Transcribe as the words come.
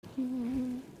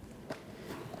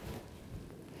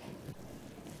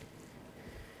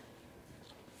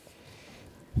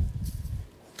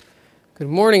Good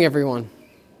morning, everyone.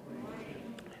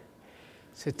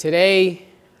 So today,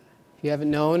 if you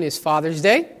haven't known, is Father's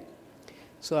Day.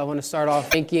 So I want to start off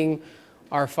thanking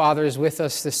our fathers with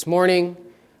us this morning.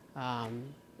 And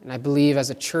I believe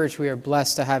as a church, we are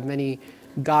blessed to have many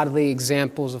godly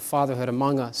examples of fatherhood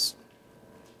among us.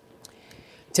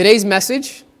 Today's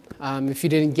message, if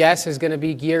you didn't guess, is going to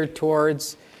be geared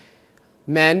towards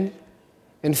men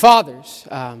and fathers,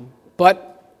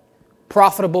 but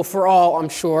profitable for all, I'm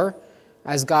sure,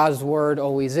 as God's word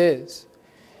always is.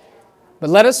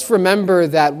 But let us remember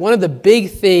that one of the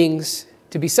big things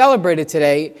to be celebrated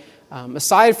today,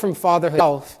 aside from fatherhood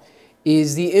itself,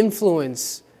 is the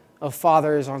influence of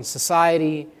fathers on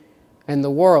society and the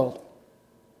world.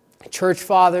 Church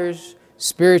fathers,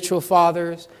 spiritual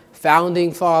fathers,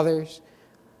 founding fathers,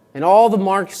 and all the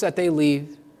marks that they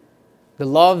leave, the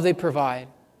love they provide,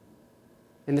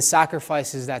 and the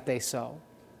sacrifices that they sow.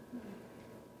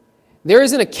 There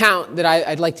is an account that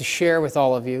I'd like to share with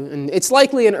all of you, and it's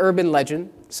likely an urban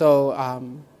legend, so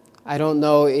I don't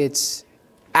know its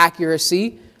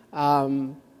accuracy,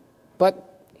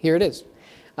 but here it is.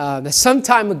 Some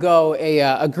time ago,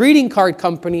 a greeting card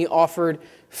company offered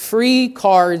free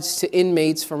cards to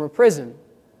inmates from a prison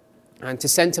and to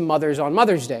send to mothers on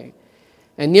Mother's Day.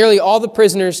 And nearly all the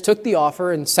prisoners took the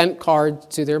offer and sent cards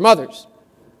to their mothers.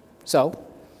 So,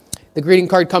 the greeting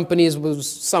card companies was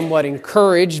somewhat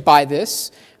encouraged by the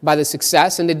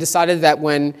success, and they decided that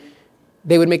when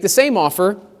they would make the same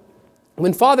offer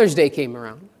when Father's Day came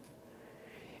around.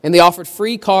 And they offered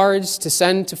free cards to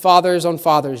send to fathers on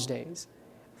Father's Day,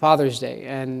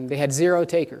 and they had 0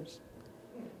 takers.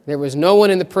 There was no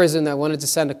one in the prison that wanted to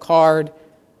send a card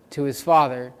to his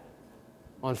father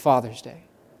on Father's Day.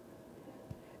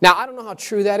 Now, I don't know how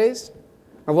true that is,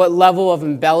 or what level of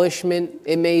embellishment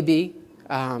it may be.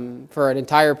 For an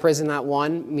entire prison, not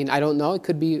one. I mean, I don't know. It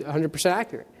could be 100%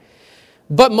 accurate.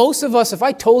 But most of us, if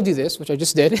I told you this, which I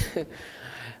just did,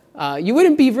 you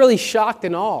wouldn't be really shocked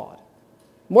and awed.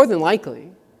 More than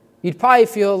likely. You'd probably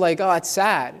feel like, oh, it's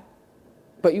sad.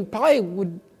 But you probably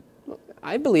would,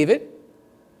 I believe it.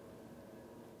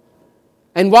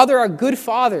 And while there are good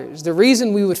fathers, the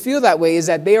reason we would feel that way is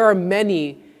that there are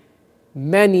many,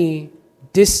 many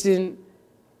distant,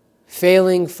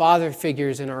 failing father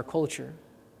figures in our culture.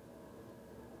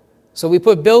 So we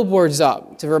put billboards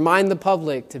up to remind the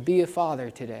public to be a father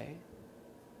today,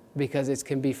 because it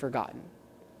can be forgotten.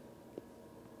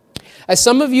 As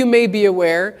some of you may be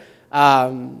aware,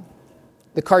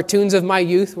 the cartoons of my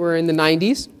youth were in the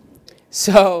 90s.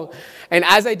 So, and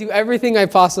as I do everything I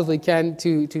possibly can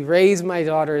to raise my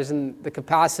daughters in the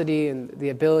capacity and the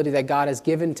ability that God has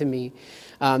given to me,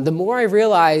 the more I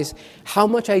realize how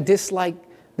much I dislike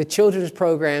the children's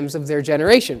programs of their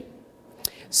generation.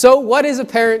 So what is a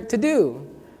parent to do?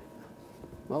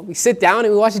 Well, we sit down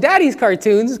and we watch Daddy's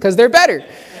cartoons because they're better.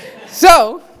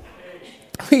 So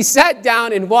we sat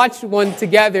down and watched one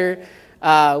together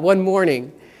one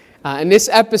morning. And this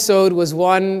episode was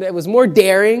one that was more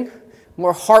daring,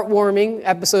 more heartwarming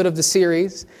episode of the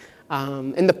series.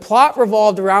 And the plot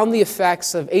revolved around the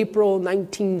effects of April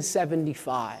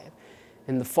 1975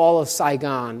 and the fall of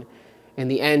Saigon and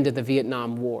the end of the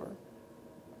Vietnam War.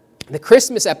 The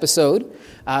Christmas episode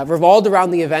revolved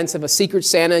around the events of a Secret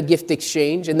Santa gift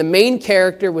exchange, and the main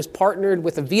character was partnered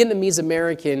with a Vietnamese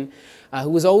American who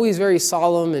was always very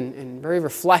solemn and very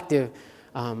reflective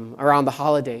around the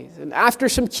holidays. And after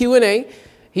some Q&A,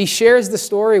 he shares the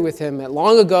story with him that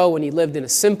long ago when he lived in a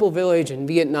simple village in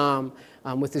Vietnam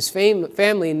with his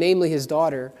family, namely his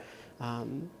daughter,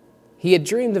 he had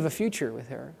dreamed of a future with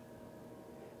her.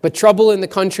 But trouble in the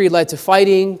country led to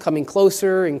fighting, coming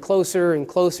closer and closer and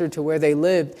closer to where they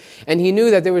lived. And he knew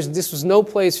that this was no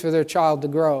place for their child to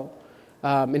grow.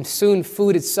 And soon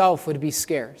food itself would be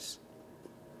scarce.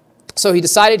 So he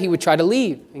decided he would try to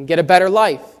leave and get a better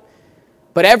life.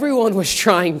 But everyone was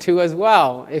trying to as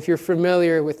well, if you're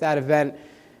familiar with that event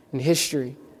in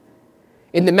history.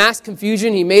 In the mass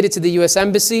confusion, he made it to the U.S.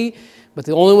 Embassy, but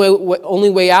the only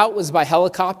way out was by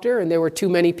helicopter, and there were too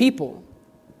many people.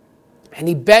 And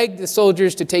he begged the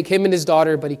soldiers to take him and his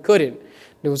daughter, but he couldn't.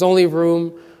 There was only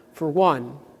room for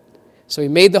one. So he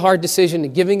made the hard decision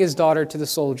of giving his daughter to the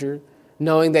soldier,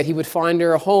 knowing that he would find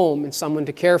her a home and someone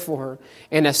to care for her.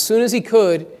 And as soon as he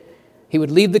could, he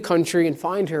would leave the country and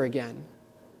find her again.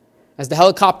 As the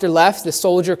helicopter left, the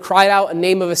soldier cried out a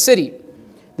name of a city,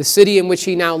 the city in which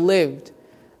he now lived.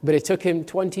 But it took him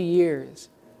 20 years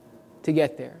to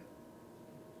get there.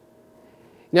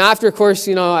 Now, after, of course,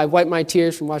 I wiped my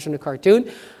tears from watching the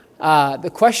cartoon,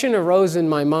 the question arose in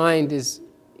my mind is,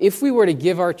 if we were to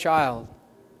give our child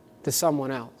to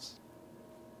someone else,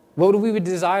 what would we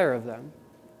desire of them?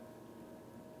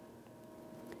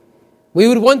 We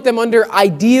would want them under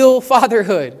ideal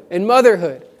fatherhood and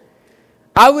motherhood.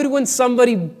 I would want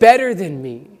somebody better than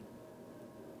me.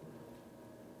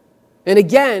 And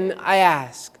again, I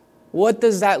ask, what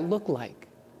does that look like?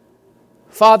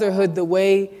 Fatherhood the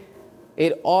way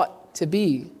it ought to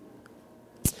be.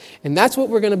 And that's what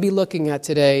we're going to be looking at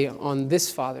today on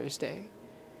this Father's Day.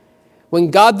 When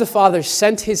God the Father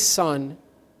sent his Son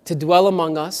to dwell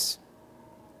among us,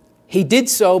 he did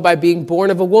so by being born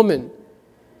of a woman.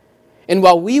 And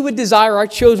while we would desire our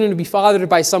children to be fathered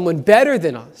by someone better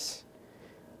than us,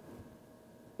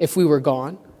 if we were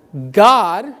gone,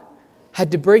 God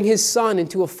had to bring his Son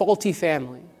into a faulty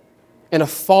family and a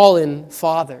fallen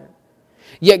father.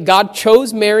 Yet God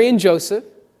chose Mary and Joseph.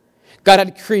 God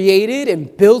had created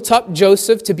and built up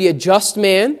Joseph to be a just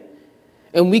man,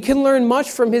 and we can learn much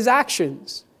from his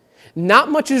actions. Not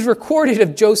much is recorded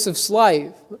of Joseph's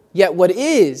life, yet what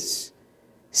is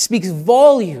speaks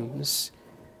volumes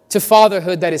to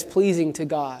fatherhood that is pleasing to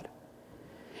God.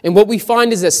 And what we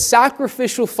find is that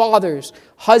sacrificial fathers,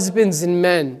 husbands and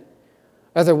men,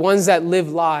 are the ones that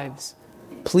live lives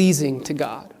pleasing to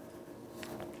God.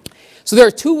 So there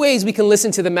are two ways we can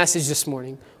listen to the message this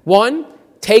morning. One,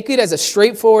 take it as a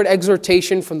straightforward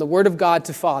exhortation from the Word of God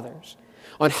to fathers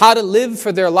on how to live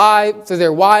for their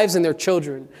wives and their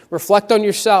children. Reflect on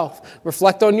yourself.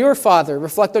 Reflect on your father.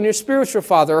 Reflect on your spiritual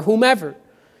father or whomever.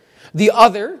 The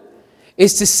other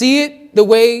is to see the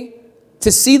way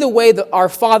that our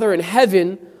Father in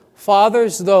heaven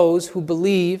fathers those who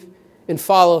believe and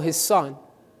follow his Son.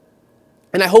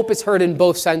 And I hope it's heard in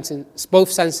both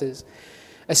senses.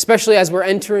 Especially as we're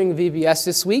entering VBS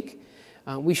this week,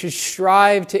 we should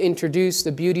strive to introduce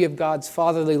the beauty of God's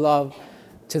fatherly love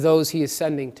to those he is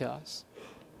sending to us.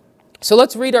 So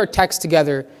let's read our text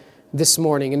together this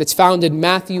morning. And it's found in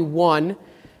Matthew 1,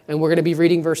 and we're going to be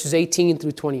reading verses 18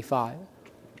 through 25.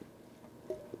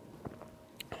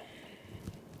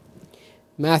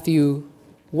 Matthew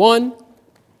 1,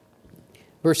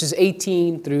 verses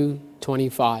 18 through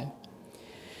 25.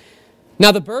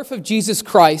 Now the birth of Jesus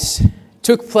Christ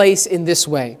took place in this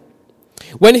way.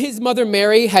 When his mother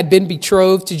Mary had been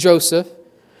betrothed to Joseph,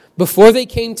 before they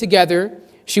came together,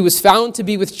 she was found to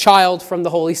be with child from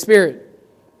the Holy Spirit.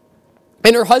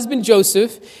 And her husband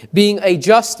Joseph, being a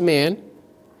just man,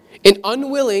 and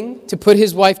unwilling to put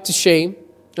his wife to shame,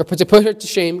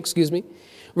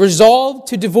 resolved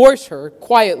to divorce her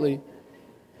quietly.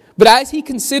 But as he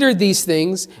considered these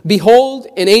things, behold,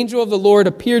 an angel of the Lord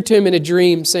appeared to him in a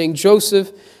dream, saying,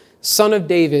 Joseph, son of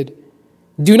David,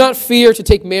 do not fear to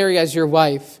take Mary as your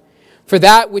wife, for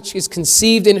that which is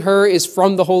conceived in her is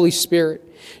from the Holy Spirit.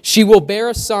 She will bear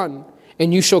a son,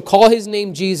 and you shall call his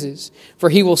name Jesus, for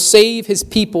he will save his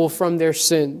people from their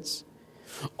sins.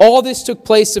 All this took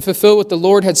place to fulfill what the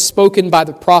Lord had spoken by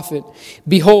the prophet.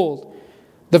 Behold,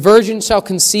 the virgin shall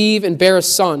conceive and bear a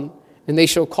son, and they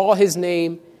shall call his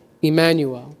name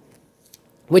Emmanuel,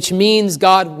 which means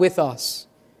God with us.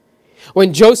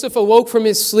 When Joseph awoke from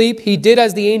his sleep, he did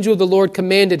as the angel of the Lord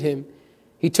commanded him.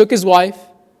 He took his wife,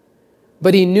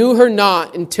 but he knew her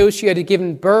not until she had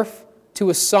given birth to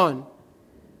a son,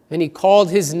 and he called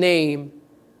his name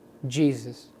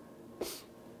Jesus.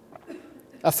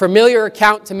 A familiar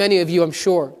account to many of you, I'm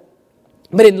sure.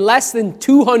 But in less than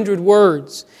 200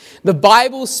 words, the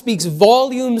Bible speaks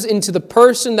volumes into the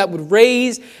person that would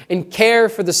raise and care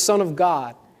for the Son of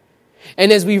God.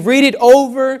 And as we read it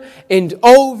over and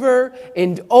over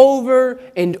and over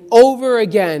and over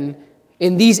again,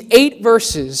 in these 8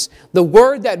 verses, the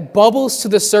word that bubbles to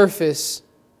the surface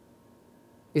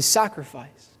is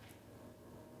sacrifice.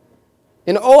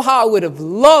 And oh, how I would have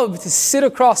loved to sit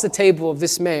across the table of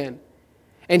this man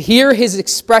and hear his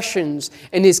expressions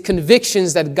and his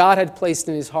convictions that God had placed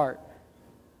in his heart.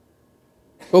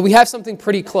 But we have something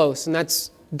pretty close, and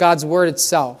that's God's word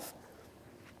itself.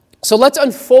 So let's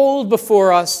unfold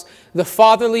before us the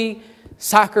fatherly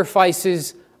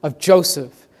sacrifices of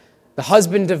Joseph, the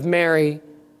husband of Mary,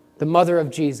 the mother of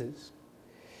Jesus.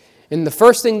 And the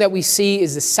first thing that we see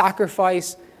is the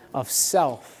sacrifice of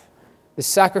self. The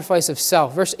sacrifice of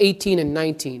self. Verse 18 and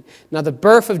 19. Now the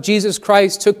birth of Jesus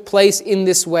Christ took place in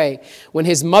this way. When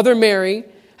his mother Mary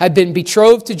had been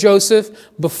betrothed to Joseph,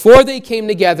 before they came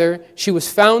together, she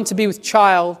was found to be with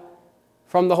child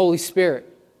from the Holy Spirit.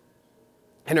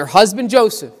 And her husband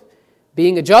Joseph,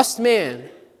 being a just man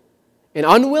and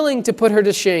unwilling to put her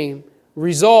to shame,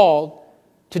 resolved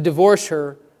to divorce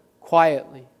her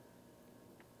quietly.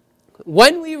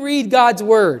 When we read God's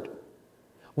word,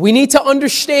 we need to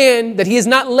understand that he is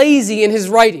not lazy in his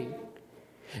writing,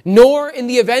 nor in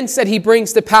the events that he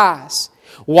brings to pass.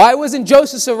 Why wasn't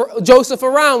Joseph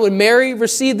around when Mary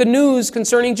received the news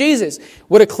concerning Jesus?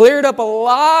 Would have cleared up a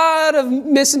lot of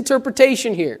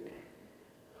misinterpretation here.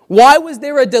 Why was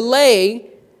there a delay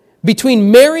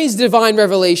between Mary's divine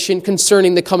revelation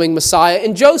concerning the coming Messiah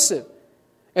and Joseph?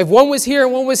 If one was here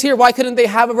and one was here, why couldn't they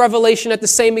have a revelation at the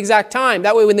same exact time?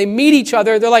 That way when they meet each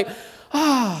other, they're like,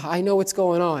 I know what's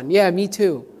going on. Yeah, me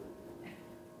too.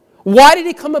 Why did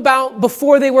it come about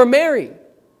before they were married?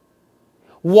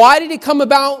 Why did it come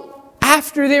about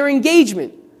after their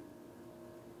engagement?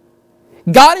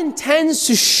 God intends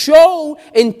to show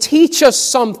and teach us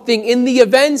something in the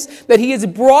events that He has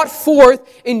brought forth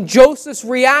in Joseph's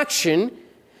reaction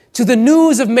to the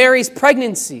news of Mary's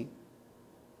pregnancy.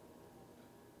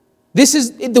 This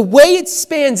is the way it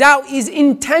spans out is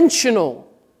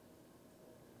intentional.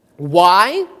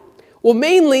 Why? Well,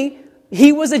 mainly,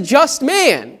 he was a just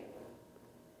man.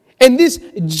 And this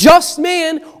just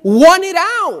man wanted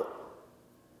out.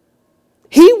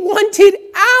 He wanted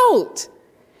out.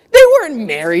 They weren't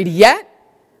married yet.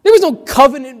 There was no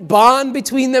covenant bond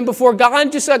between them before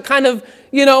God, just a kind of,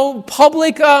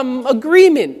 public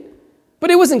agreement.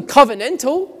 But it wasn't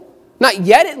covenantal. Not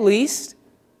yet, at least.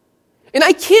 And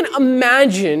I can't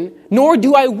imagine, nor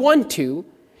do I want to,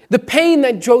 the pain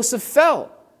that Joseph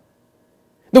felt.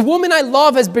 The woman I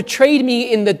love has betrayed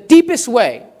me in the deepest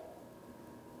way.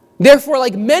 Therefore,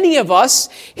 like many of us,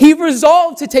 he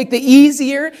resolved to take the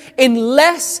easier and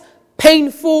less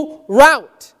painful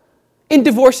route in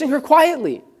divorcing her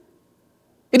quietly.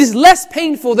 It is less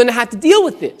painful than to have to deal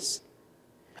with this.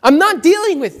 I'm not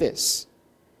dealing with this.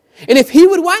 And if he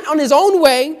would went on his own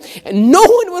way, and no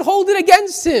one would hold it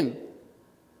against him.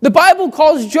 The Bible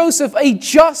calls Joseph a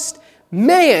just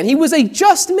man. He was a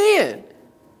just man.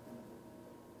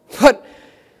 But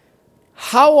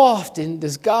how often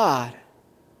does God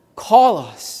call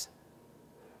us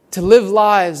to live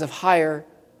lives of higher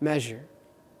measure?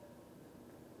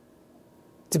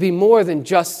 To be more than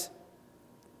just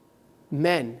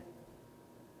men.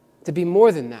 To be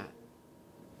more than that.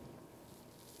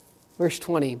 Verse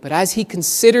 20, but as he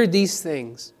considered these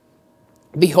things,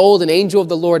 behold, an angel of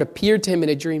the Lord appeared to him in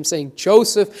a dream, saying,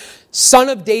 Joseph, son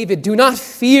of David, do not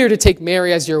fear to take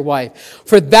Mary as your wife,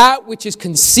 for that which is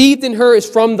conceived in her is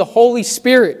from the Holy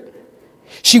Spirit.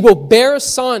 She will bear a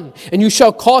son, and you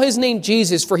shall call his name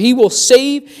Jesus, for he will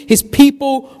save his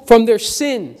people from their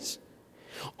sins.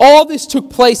 All this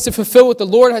took place to fulfill what the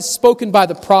Lord has spoken by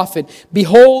the prophet.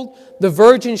 Behold, the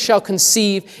virgin shall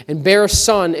conceive and bear a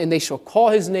son, and they shall call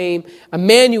his name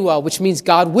Emmanuel, which means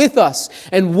God with us.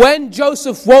 And when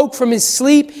Joseph woke from his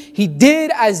sleep, he did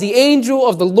as the angel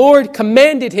of the Lord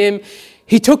commanded him.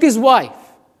 He took his wife.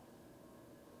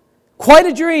 Quite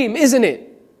a dream, isn't it?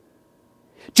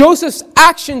 Joseph's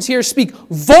actions here speak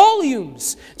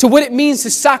volumes to what it means to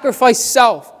sacrifice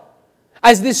self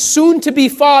as this soon-to-be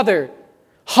father,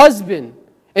 husband,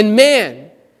 and man.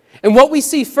 And what we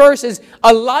see first is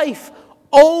a life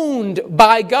owned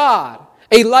by God.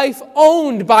 A life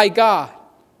owned by God.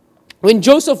 When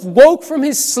Joseph woke from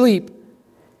his sleep,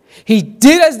 he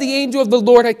did as the angel of the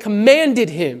Lord had commanded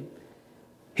him.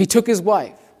 He took his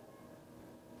wife.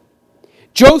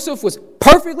 Joseph was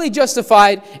perfectly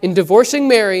justified in divorcing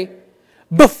Mary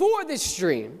before this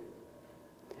dream.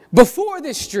 Before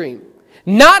this dream.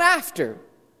 Not after.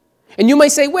 And you might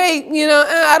say, wait,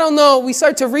 I don't know. We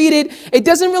start to read it. It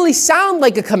doesn't really sound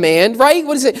like a command, right?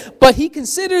 What is it? But he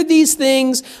considered these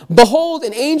things. Behold,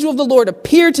 an angel of the Lord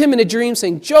appeared to him in a dream,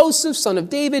 saying, Joseph, son of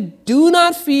David, do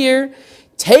not fear.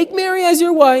 Take Mary as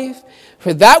your wife,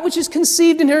 for that which is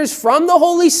conceived in her is from the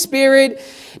Holy Spirit.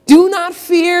 Do not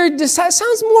fear. This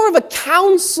sounds more of a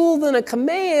counsel than a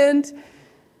command,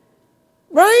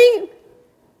 right?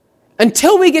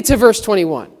 Until we get to verse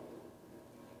 21.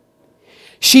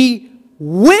 She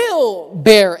will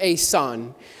bear a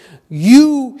son.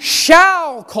 You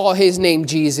shall call his name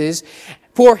Jesus,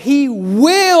 for he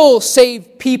will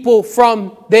save people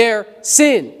from their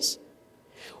sins.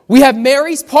 We have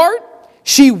Mary's part.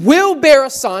 She will bear a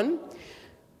son.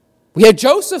 We have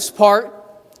Joseph's part.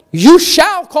 You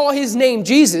shall call his name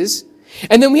Jesus.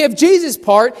 And then we have Jesus'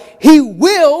 part. He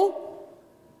will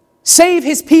save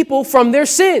his people from their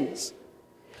sins.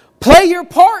 Play your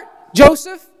part,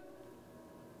 Joseph.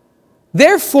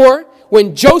 Therefore,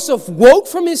 when Joseph woke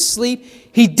from his sleep,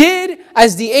 he did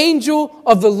as the angel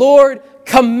of the Lord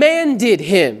commanded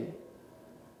him.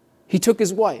 He took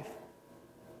his wife.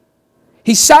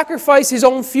 He sacrificed his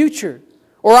own future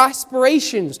or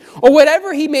aspirations or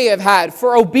whatever he may have had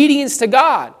for obedience to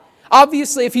God.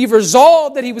 Obviously, if he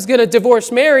resolved that he was going to divorce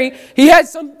Mary, he had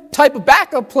some type of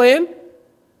backup plan.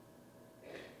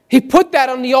 He put that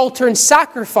on the altar and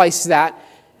sacrificed that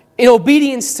in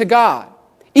obedience to God.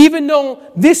 Even though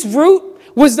this route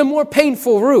was the more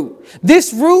painful route.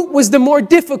 This route was the more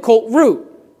difficult route.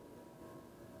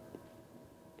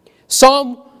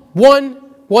 Psalm 1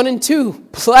 and 2.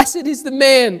 Blessed is the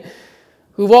man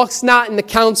who walks not in the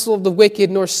counsel of the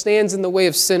wicked, nor stands in the way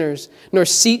of sinners, nor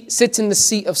sits in the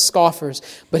seat of scoffers.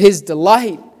 But his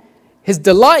delight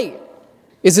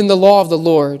is in the law of the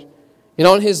Lord. And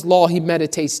on his law he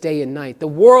meditates day and night. The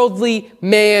worldly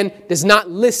man does not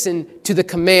listen to the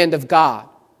command of God.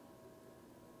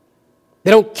 They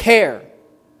don't care.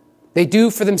 They do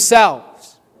for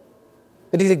themselves.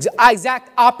 It is the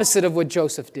exact opposite of what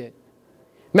Joseph did.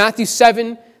 Matthew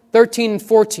 7, 13 and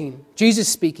 14, Jesus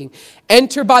speaking.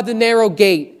 Enter by the narrow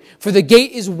gate, for the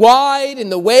gate is wide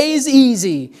and the way is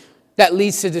easy that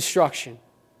leads to destruction.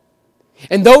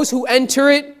 And those who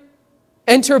enter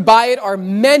by it are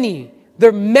many.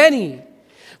 They're many.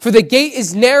 For the gate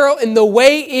is narrow and the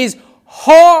way is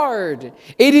hard.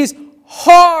 It is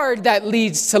hard that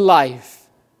leads to life.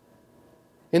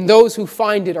 And those who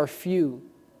find it are few.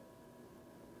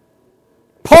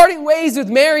 Parting ways with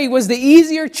Mary was the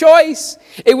easier choice.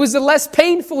 It was the less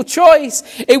painful choice.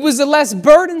 It was the less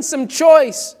burdensome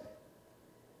choice.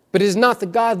 But it is not the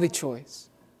godly choice.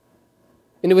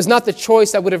 And it was not the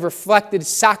choice that would have reflected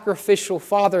sacrificial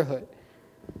fatherhood.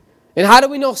 And how do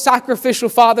we know sacrificial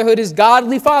fatherhood is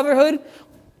godly fatherhood?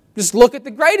 Just look at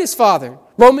the greatest father.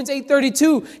 Romans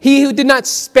 8:32, he who did not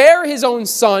spare his own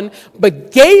son,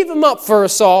 but gave him up for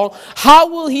us all, how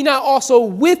will he not also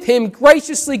with him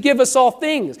graciously give us all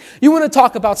things? You want to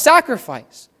talk about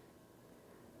sacrifice.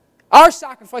 Our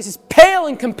sacrifices pale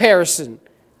in comparison,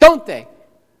 don't they?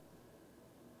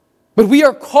 But we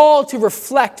are called to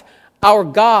reflect our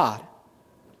God.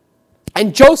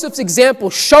 And Joseph's example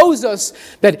shows us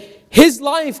that his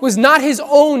life was not his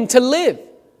own to live,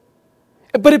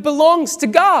 but it belongs to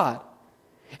God.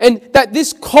 And that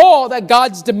this call that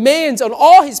God demands on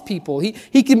all his people, he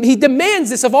demands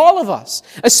this of all of us,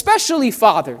 especially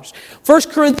fathers. 1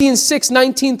 Corinthians 6,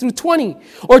 19 through 20.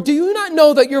 Or do you not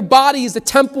know that your body is the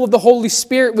temple of the Holy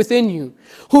Spirit within you,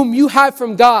 whom you have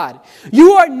from God?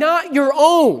 You are not your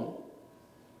own,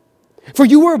 for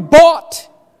you were bought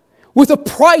with a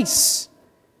price.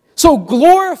 So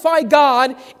glorify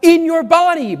God in your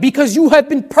body, because you have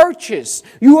been purchased.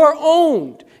 You are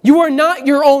owned. You are not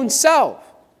your own self.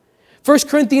 1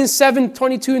 Corinthians 7,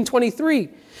 22 and 23.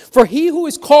 For he who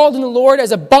is called in the Lord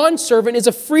as a bondservant is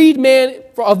a freedman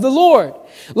of the Lord.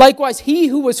 Likewise, he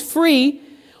who was free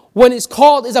when is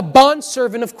called is a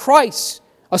bondservant of Christ.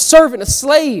 A servant, a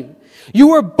slave. You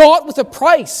were bought with a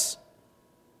price.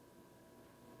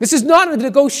 This is not a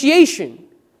negotiation.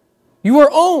 You are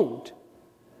owned.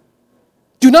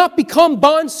 Do not become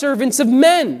bondservants of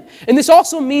men. And this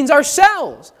also means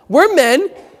ourselves. We're men.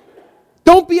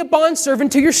 Don't be a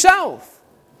bondservant to yourself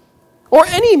or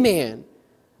any man,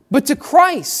 but to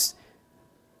Christ,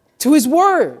 to his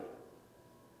word.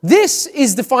 This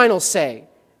is the final say,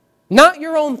 not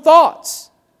your own thoughts.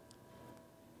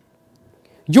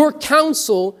 Your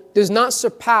counsel does not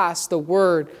surpass the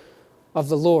word of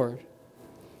the Lord.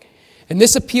 And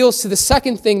this appeals to the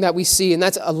second thing that we see, and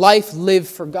that's a life lived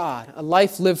for God. A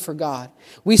life lived for God.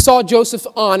 We saw Joseph's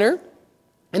honor,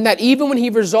 and that even when he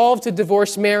resolved to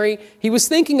divorce Mary, he was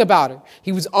thinking about her.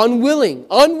 He was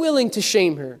unwilling to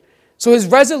shame her. So his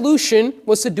resolution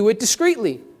was to do it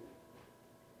discreetly.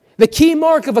 The key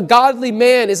mark of a godly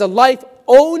man is a life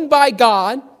owned by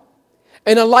God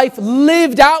and a life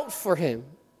lived out for him.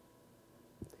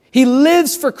 He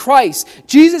lives for Christ.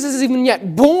 Jesus isn't even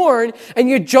yet born, and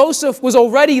yet Joseph was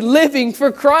already living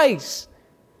for Christ.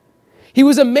 He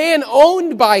was a man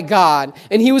owned by God,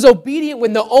 and he was obedient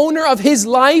when the owner of his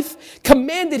life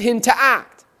commanded him to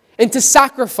act and to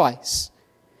sacrifice.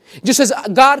 Just as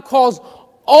God calls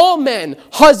all men,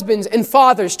 husbands and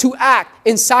fathers, to act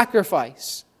and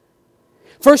sacrifice.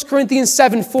 1 Corinthians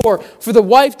 7:4, for the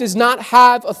wife does not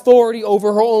have authority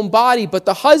over her own body, but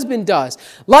the husband does.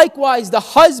 Likewise, the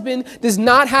husband does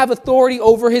not have authority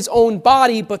over his own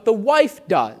body, but the wife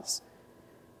does.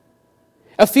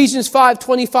 Ephesians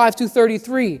 5:25 through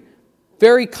 33,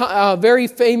 very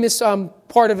famous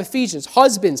part of Ephesians.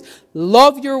 Husbands,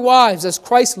 love your wives as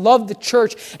Christ loved the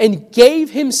church and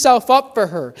gave himself up for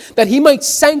her, that he might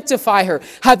sanctify her,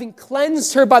 having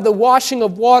cleansed her by the washing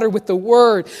of water with the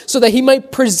word, so that he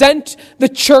might present the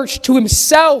church to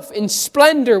himself in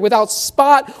splendor, without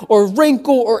spot or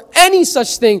wrinkle or any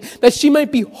such thing, that she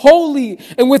might be holy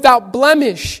and without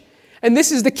blemish. And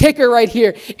this is the kicker right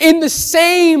here. In the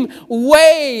same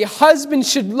way,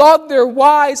 husbands should love their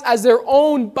wives as their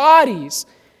own bodies.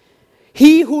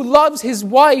 He who loves his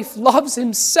wife loves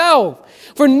himself.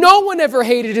 For no one ever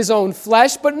hated his own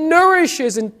flesh, but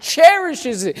nourishes and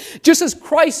cherishes it, just as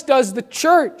Christ does the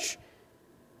church.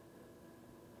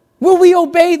 Will we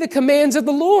obey the commands of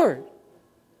the Lord?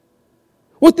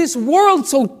 What this world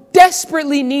so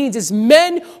desperately needs is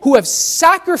men who have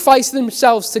sacrificed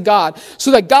themselves to God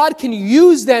so that God can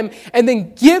use them and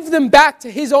then give them back to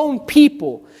His own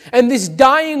people and this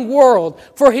dying world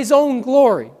for His own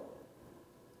glory.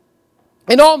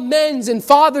 And all men's and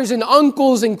fathers and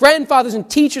uncles and grandfathers and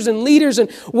teachers and leaders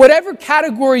and whatever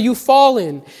category you fall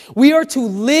in, we are to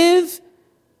live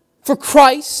for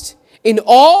Christ in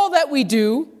all that we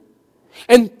do,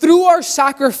 and through our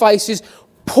sacrifices,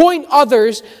 point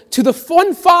others to the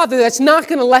one Father that's not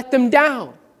going to let them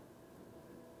down.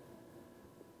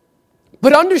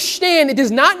 But understand, it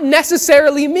does not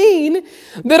necessarily mean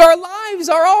that our lives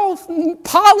are all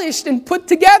polished and put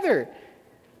together.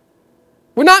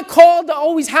 We're not called to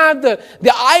always have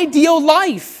the ideal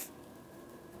life.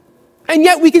 And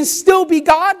yet we can still be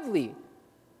godly.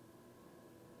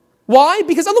 Why?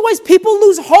 Because otherwise people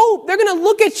lose hope. They're going to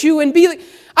look at you and be like,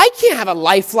 I can't have a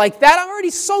life like that. I'm already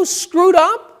so screwed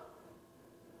up.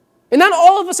 And not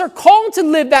all of us are called to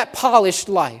live that polished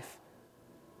life.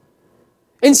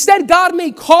 Instead, God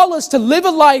may call us to live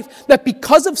a life that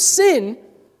because of sin,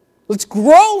 let's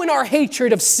grow in our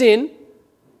hatred of sin.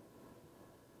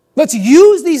 Let's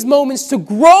use these moments to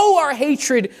grow our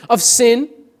hatred of sin.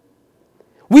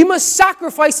 We must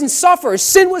sacrifice and suffer. If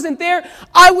sin wasn't there,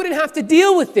 I wouldn't have to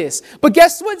deal with this. But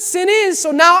guess what sin is?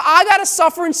 So now I got to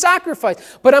suffer and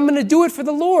sacrifice. But I'm going to do it for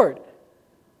the Lord.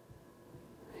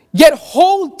 Yet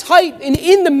hold tight, and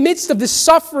in the midst of this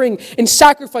suffering and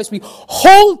sacrifice, we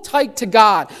hold tight to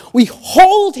God. We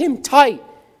hold Him tight.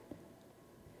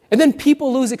 And then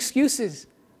people lose excuses,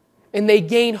 and they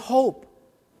gain hope.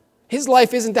 His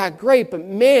life isn't that great, but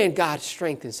man, God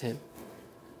strengthens him.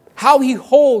 How he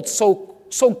holds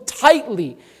so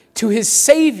tightly to his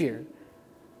Savior.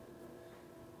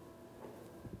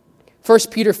 1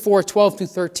 Peter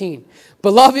 4:12-13.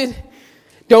 Beloved,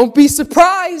 don't be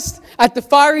surprised at the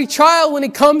fiery trial when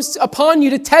it comes upon you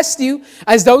to test you,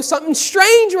 as though something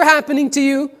strange were happening to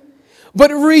you. But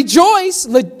rejoice,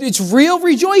 it's real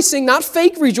rejoicing, not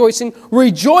fake rejoicing.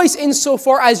 Rejoice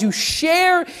insofar as you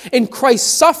share in Christ's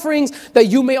sufferings, that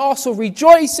you may also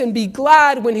rejoice and be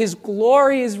glad when His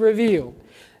glory is revealed.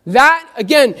 That,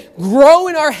 again, grow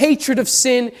in our hatred of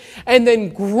sin and then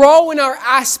grow in our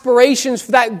aspirations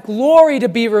for that glory to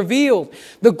be revealed.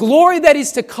 The glory that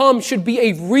is to come should be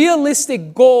a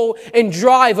realistic goal and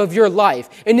drive of your life.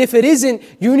 And if it isn't,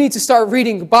 you need to start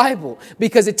reading the Bible,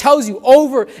 because it tells you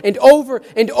over and over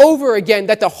and over again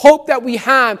that the hope that we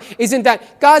have isn't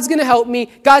that God's going to help me,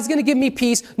 God's going to give me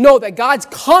peace. No, that God's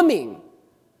coming.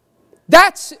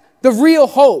 That's the real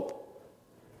hope.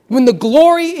 When the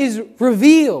glory is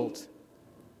revealed.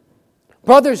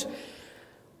 Brothers,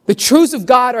 the truths of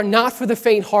God are not for the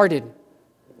faint-hearted.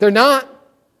 They're not.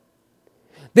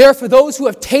 They are for those who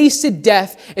have tasted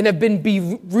death and have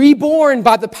been reborn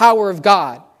by the power of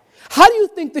God. How do you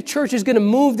think the church is going to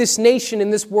move this nation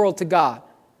and this world to God?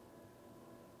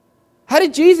 How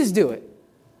did Jesus do it?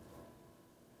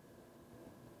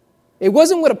 It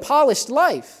wasn't with a polished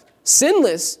life,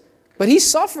 sinless, but He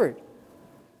suffered.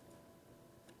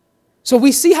 So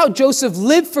we see how Joseph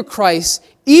lived for Christ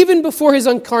even before his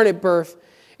incarnate birth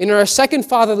in our second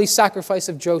fatherly sacrifice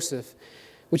of Joseph,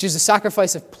 which is the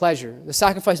sacrifice of pleasure. The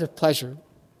sacrifice of pleasure.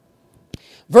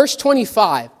 Verse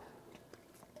 25.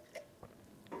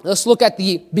 Let's look at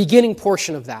the beginning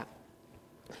portion of that.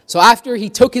 So after he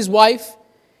took his wife,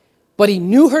 but he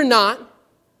knew her not,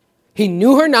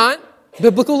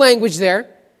 biblical language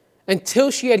there, until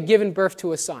she had given birth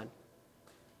to a son.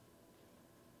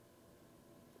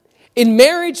 In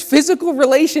marriage, physical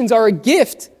relations are a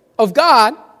gift of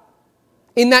God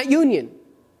in that union.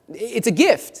 It's a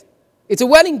gift. It's a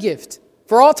wedding gift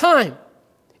for all time.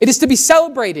 It is to be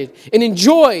celebrated and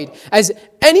enjoyed, as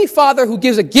any father who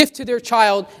gives a gift to their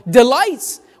child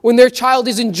delights when their child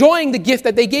is enjoying the gift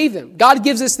that they gave them. God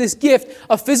gives us this gift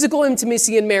of physical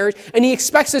intimacy in marriage, and He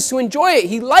expects us to enjoy it.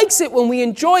 He likes it when we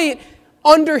enjoy it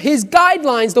under His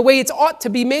guidelines, the way it ought to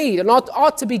be made and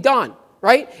ought to be done,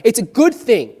 right? It's a good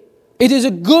thing. It is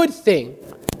a good thing.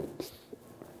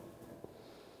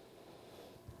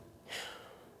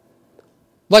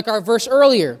 Like our verse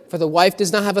earlier, for the wife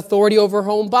does not have authority over her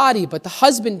own body, but the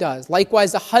husband does.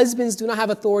 Likewise, the husbands do not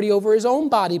have authority over his own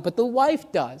body, but the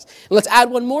wife does. And let's add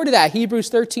one more to that.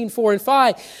 Hebrews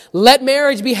 13:4-5. Let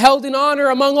marriage be held in honor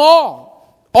among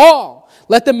all. All.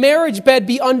 Let the marriage bed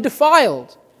be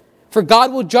undefiled, for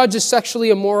God will judge the sexually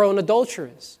immoral and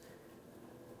adulterous.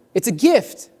 It's a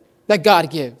gift that God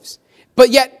gives. But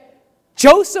yet,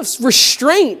 Joseph's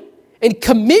restraint and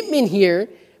commitment here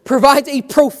provides a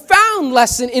profound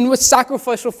lesson in what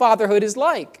sacrificial fatherhood is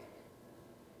like.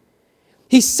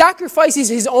 He sacrifices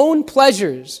his own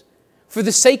pleasures for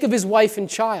the sake of his wife and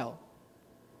child.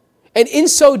 And in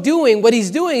so doing, what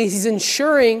he's doing is he's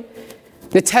ensuring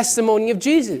the testimony of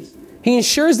Jesus. He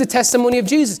ensures the testimony of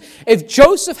Jesus. If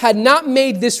Joseph had not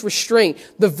made this restraint,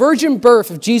 the virgin birth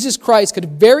of Jesus Christ could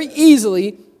very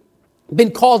easily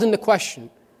been called into question.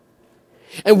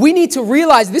 And we need to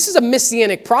realize this is a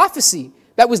messianic prophecy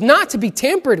that was not to be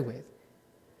tampered with.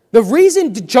 The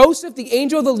reason Joseph, the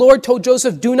angel of the Lord, told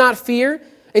Joseph, do not fear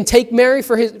and take Mary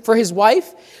for his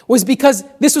wife, was because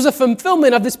this was a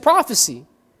fulfillment of this prophecy.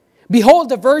 Behold,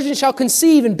 the virgin shall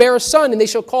conceive and bear a son, and they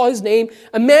shall call his name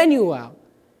Emmanuel.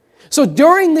 So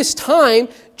during this time,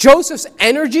 Joseph's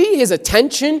energy, his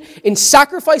attention in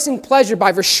sacrificing pleasure by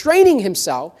restraining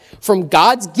himself from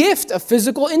God's gift of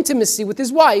physical intimacy with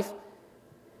his wife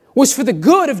was for the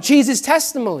good of Jesus'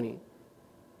 testimony.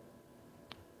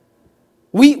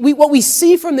 What we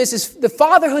see from this is the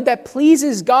fatherhood that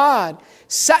pleases God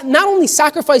not only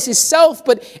sacrifices self,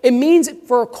 but it means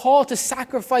for a call to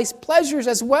sacrifice pleasures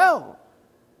as well.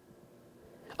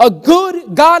 A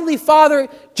good, godly father,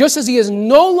 just as he is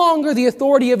no longer the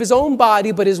authority of his own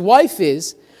body, but his wife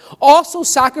is, also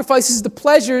sacrifices the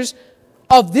pleasures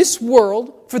of this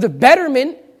world for the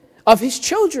betterment of his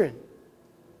children.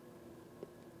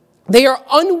 They are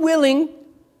unwilling,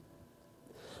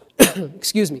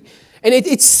 excuse me, and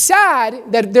it's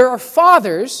sad that there are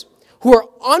fathers who are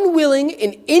unwilling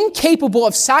and incapable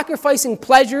of sacrificing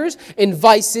pleasures and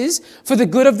vices for the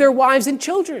good of their wives and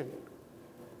children.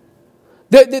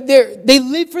 They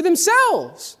live for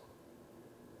themselves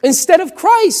instead of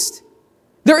Christ.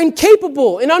 They're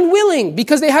incapable and unwilling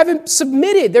because they haven't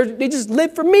submitted. They just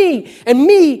live for me and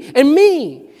me and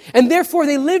me. And therefore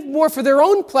they live more for their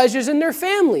own pleasures and their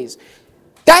families.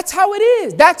 That's how it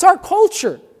is. That's our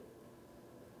culture.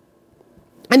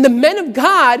 And the men of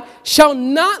God shall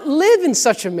not live in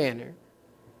such a manner.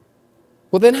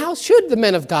 Well, then how should the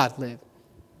men of God live?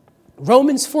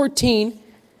 Romans 14,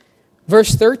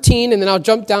 verse 13, and then I'll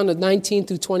jump down to 19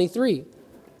 through 23.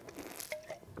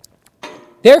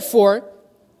 Therefore,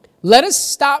 let us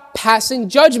stop passing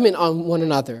judgment on one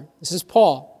another. This is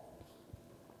Paul.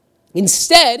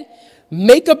 Instead,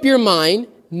 make up your mind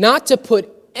not to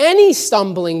put any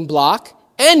stumbling block,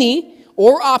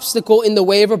 or obstacle in the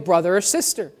way of a brother or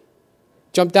sister.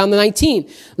 Jump down to 19.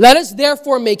 Let us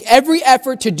therefore make every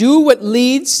effort to do what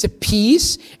leads to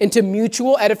peace and to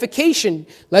mutual edification.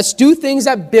 Let's do things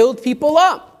that build people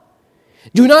up.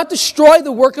 Do not destroy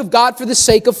the work of God for the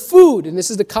sake of food. And this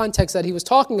is the context that he was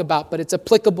talking about, but it's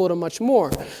applicable to much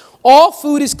more. All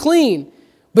food is clean,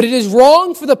 but it is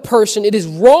wrong for the person. It is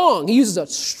wrong. He uses a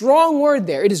strong word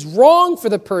there. It is wrong for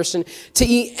the person to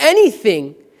eat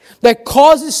anything that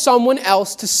causes someone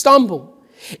else to stumble.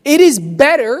 It is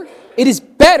better,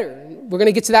 we're going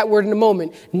to get to that word in a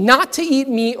moment, not to eat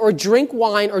meat or drink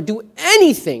wine or do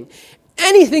anything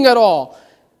at all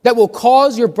that will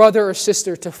cause your brother or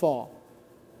sister to fall.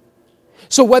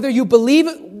 So whatever you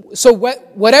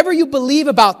believe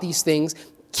about these things,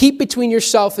 keep between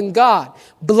yourself and God.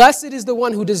 Blessed is the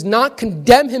one who does not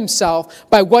condemn himself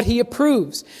by what he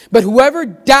approves. But whoever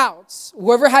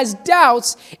has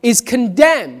doubts is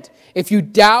condemned. If you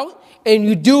doubt and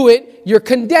you do it, you're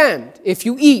condemned if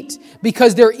you eat,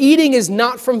 because their eating is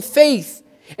not from faith.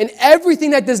 And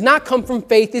everything that does not come from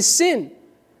faith is sin.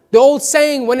 The old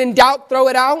saying, when in doubt, throw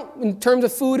it out, in terms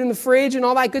of food in the fridge and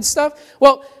all that good stuff.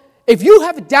 Well, if you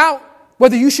have a doubt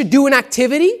whether you should do an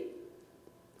activity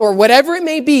or whatever it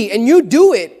may be, and you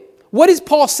do it, what is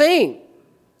Paul saying?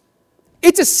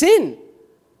 It's a sin.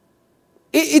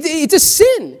 It's a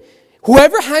sin.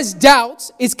 Whoever has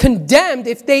doubts is condemned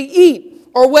if they eat,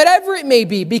 or whatever it may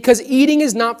be, because eating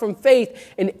is not from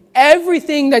faith, and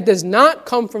everything that does not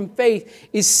come from faith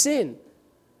is sin.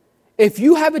 If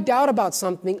you have a doubt about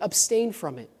something, abstain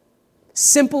from it.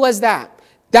 Simple as that.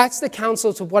 That's the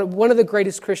counsel to one of the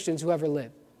greatest Christians who ever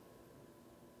lived.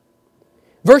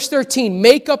 Verse 13,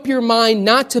 make up your mind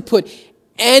not to put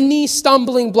any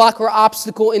stumbling block or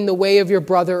obstacle in the way of your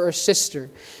brother or sister.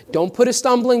 Don't put a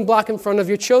stumbling block in front of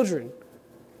your children.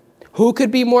 Who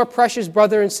could be more precious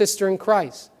brother and sister in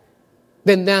Christ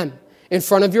than them? In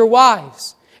front of your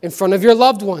wives, in front of your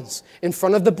loved ones, in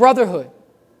front of the brotherhood.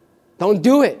 Don't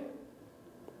do it.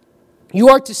 You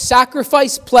are to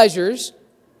sacrifice pleasures,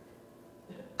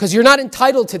 because you're not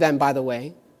entitled to them, by the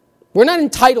way. We're not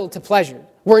entitled to pleasure.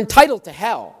 We're entitled to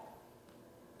hell,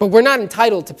 but we're not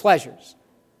entitled to pleasures.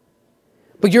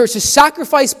 But you're to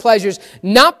sacrifice pleasures,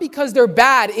 not because they're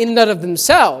bad in and of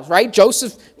themselves, right?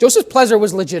 Joseph's pleasure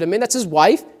was legitimate. That's his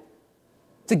wife.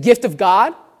 It's a gift of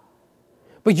God.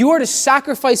 But you are to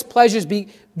sacrifice pleasures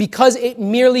because it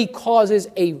merely causes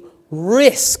a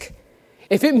risk.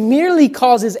 If it merely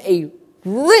causes a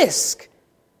risk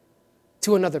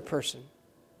to another person,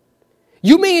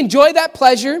 you may enjoy that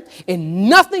pleasure and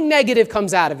nothing negative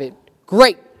comes out of it.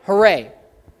 Great. Hooray.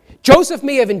 Joseph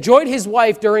may have enjoyed his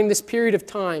wife during this period of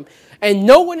time, and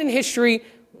no one in history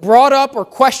brought up or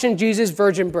questioned Jesus'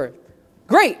 virgin birth.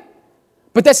 Great.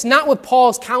 But that's not what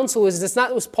Paul's counsel is. That's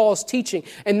not what Paul's teaching.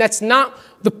 And that's not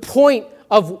the point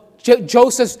of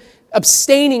Joseph's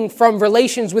abstaining from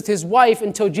relations with his wife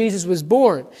until Jesus was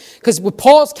born. Because with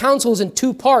Paul's counsel is in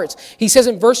two parts. He says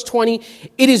in verse 20,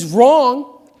 it is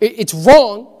wrong. It's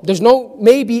wrong. There's no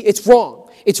maybe, it's wrong.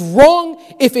 It's wrong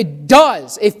if it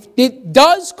does. If it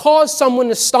does cause someone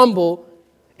to stumble,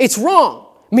 it's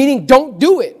wrong. Meaning don't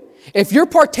do it. If you're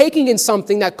partaking in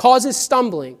something that causes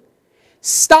stumbling,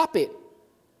 stop it.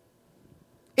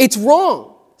 It's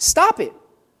wrong. Stop it.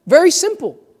 Very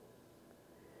simple.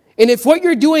 And if what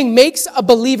you're doing makes a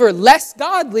believer less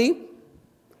godly,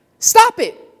 stop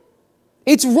it.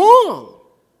 It's wrong.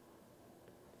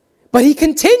 But he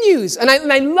continues, and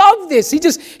I love this.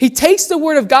 He takes the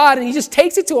word of God and he just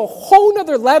takes it to a whole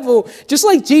nother level, just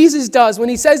like Jesus does when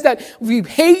he says that we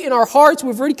hate in our hearts,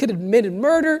 we've already committed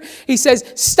murder. He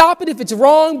says, stop it if it's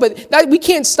wrong, but we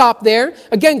can't stop there.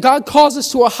 Again, God calls us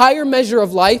to a higher measure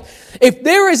of life. If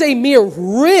there is a mere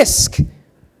risk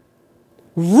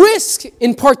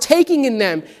in partaking in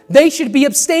them, they should be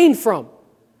abstained from.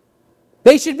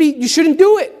 You shouldn't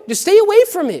do it. Just stay away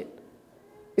from it.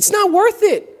 It's not worth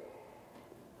it.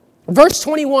 Verse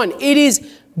 21, it is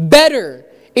better.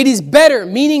 It is better,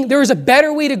 meaning there is a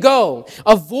better way to go.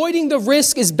 Avoiding the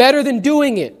risk is better than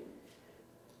doing it.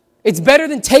 It's better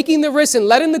than taking the risk and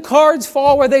letting the cards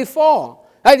fall where they fall.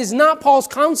 That is not Paul's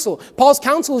counsel. Paul's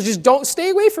counsel is just don't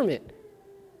stay away from it.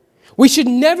 We should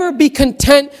never be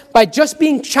content by just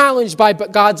being challenged by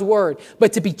God's word,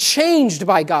 but to be changed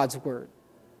by God's word.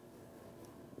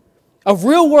 A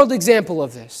real-world example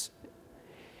of this.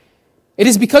 It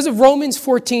is because of Romans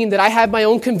 14 that I have my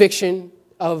own conviction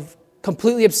of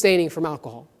completely abstaining from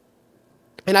alcohol.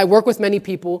 And I work with many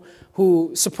people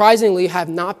who surprisingly have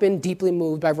not been deeply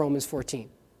moved by Romans 14.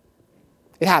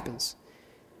 It happens.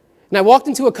 And I walked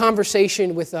into a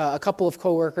conversation with a couple of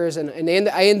coworkers, and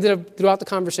I ended up, throughout the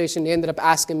conversation, they ended up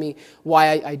asking me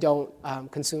why I don't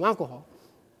consume alcohol.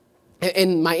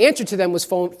 And my answer to them was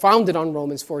founded on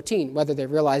Romans 14, whether they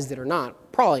realized it or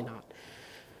not. Probably not.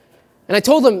 And I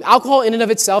told them alcohol in and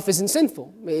of itself isn't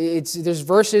sinful. There's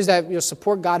verses that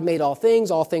support God made all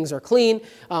things are clean,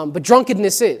 but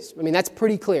drunkenness is. I mean, that's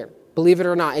pretty clear. Believe it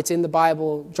or not, it's in the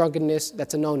Bible. Drunkenness,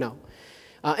 that's a no-no.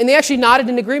 And they actually nodded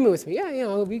in agreement with me.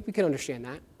 Yeah, we can understand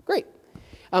that. Great.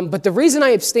 But the reason I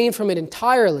abstain from it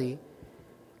entirely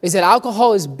is that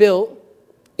alcohol is built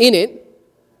in it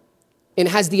and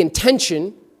has the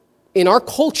intention in our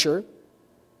culture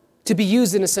to be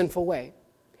used in a sinful way.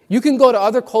 You can go to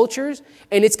other cultures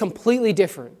and it's completely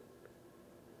different.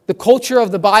 The culture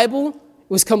of the Bible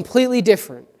was completely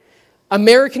different.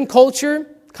 American culture,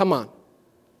 come on,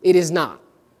 it is not.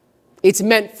 It's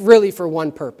meant really for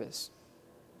one purpose.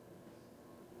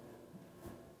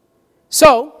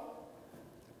 So,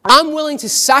 I'm willing to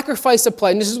sacrifice a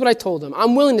pleasure, and this is what I told them,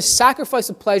 I'm willing to sacrifice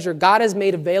a pleasure God has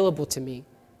made available to me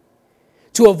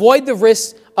to avoid the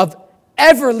risk of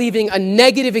ever leaving a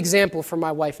negative example for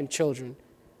my wife and children.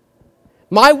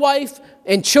 My wife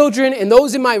and children and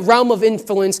those in my realm of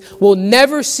influence will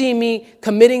never see me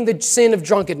committing the sin of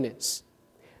drunkenness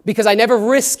because I never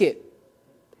risk it.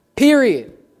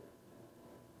 Period.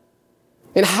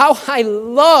 And how I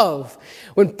love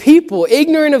when people,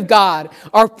 ignorant of God,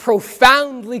 are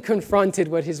profoundly confronted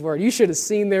with His Word. You should have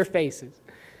seen their faces.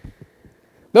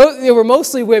 They were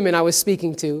mostly women I was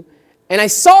speaking to, and I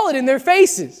saw it in their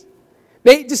faces.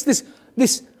 They just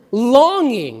this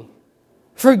longing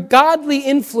for godly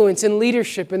influence and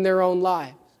leadership in their own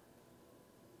lives.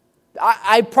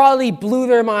 I probably blew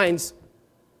their minds.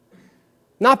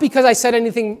 Not because I said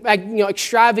anything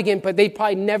extravagant, but they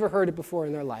probably never heard it before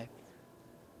in their life.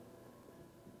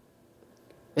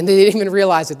 And they didn't even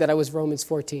realize it, that I was Romans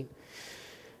 14.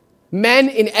 Men,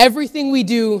 in everything we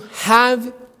do,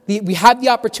 we have the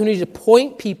opportunity to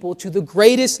point people to the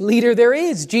greatest leader there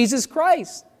is, Jesus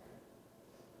Christ.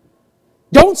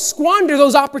 Don't squander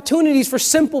those opportunities for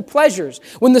simple pleasures.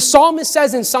 When the psalmist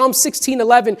says in Psalm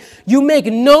 16:11, you make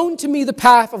known to me the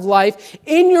path of life.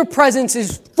 In your presence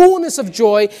is fullness of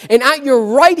joy, and at your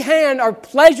right hand are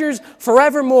pleasures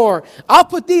forevermore. I'll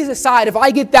put these aside if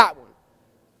I get that one.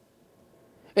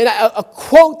 And a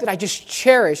quote that I just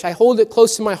cherish, I hold it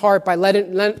close to my heart, by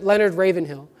Leonard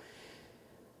Ravenhill.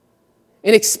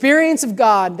 An experience of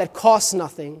God that costs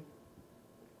nothing,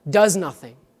 does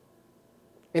nothing,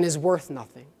 and is worth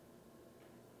nothing.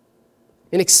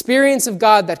 An experience of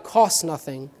God that costs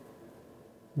nothing,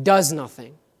 does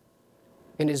nothing,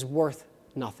 and is worth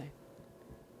nothing.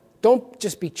 Don't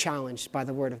just be challenged by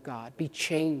the Word of God. Be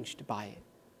changed by it.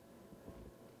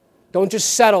 Don't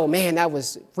just settle, man, that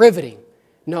was riveting.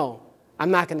 No, I'm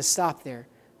not going to stop there.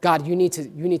 God, you need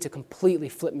to completely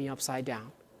flip me upside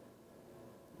down.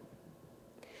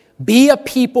 Be a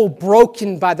people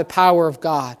broken by the power of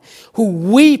God, who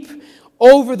weep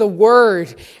over the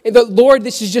word. And the Lord,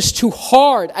 this is just too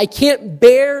hard. I can't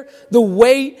bear the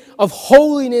weight of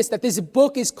holiness that this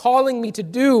book is calling me to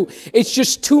do. It's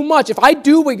just too much. If I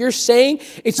do what you're saying,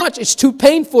 it's too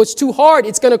painful. It's too hard.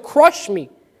 It's going to crush me.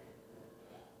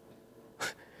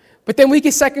 But then we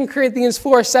get 2 Corinthians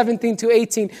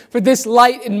 4:17-18. For this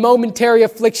light and momentary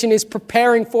affliction is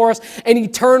preparing for us an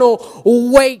eternal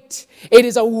weight. It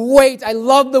is a weight. I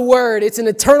love the word. It's an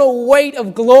eternal weight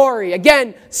of glory.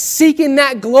 Again, seeking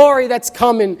that glory that's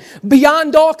coming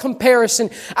beyond all comparison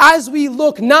as we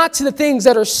look not to the things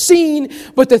that are seen,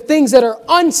 but the things that are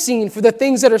unseen. For the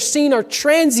things that are seen are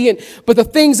transient, but the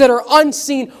things that are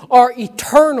unseen are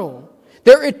eternal.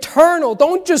 They're eternal.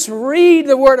 Don't just read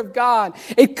the Word of God.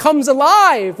 It comes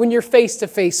alive when you're face to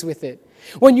face with it.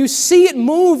 When you see it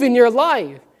move in your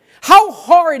life. How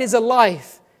hard is a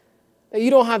life that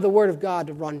you don't have the Word of God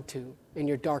to run to in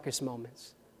your darkest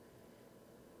moments?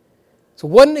 So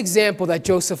what an example that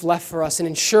Joseph left for us in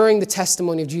ensuring the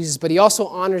testimony of Jesus, but he also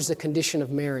honors the condition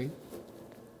of Mary.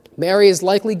 Mary is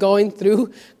likely going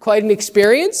through quite an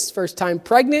experience. First time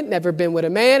pregnant, never been with a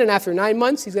man, and after 9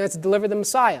 months, he's going to have to deliver the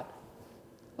Messiah.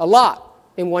 A lot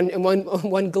in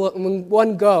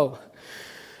one go.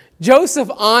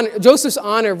 Joseph's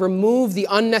honor removed the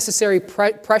unnecessary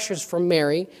pressures from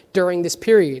Mary during this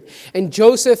period. And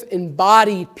Joseph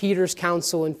embodied Peter's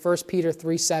counsel in 1 Peter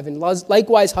 3:7.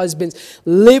 Likewise, husbands,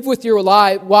 live with your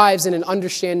wives in an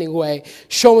understanding way,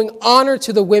 showing honor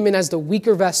to the women as the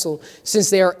weaker vessel, since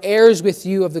they are heirs with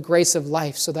you of the grace of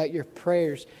life, so that your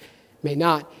prayers may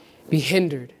not be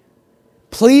hindered.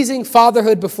 Pleasing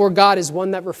fatherhood before God is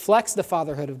one that reflects the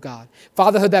fatherhood of God.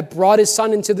 Fatherhood that brought his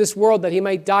son into this world that he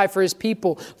might die for his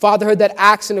people. Fatherhood that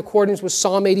acts in accordance with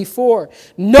Psalm 84.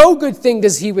 No good thing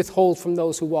does he withhold from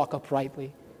those who walk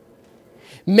uprightly.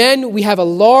 Men, we have a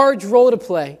large role to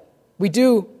play. We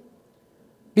do.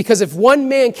 Because if one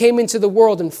man came into the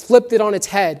world and flipped it on its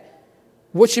head,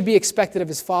 what should be expected of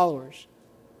his followers?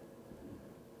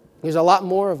 There's a lot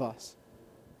more of us.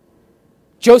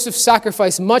 Joseph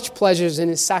sacrificed much pleasures in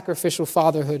his sacrificial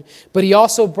fatherhood, but he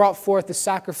also brought forth the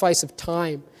sacrifice of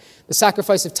time. The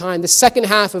sacrifice of time. The second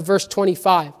half of verse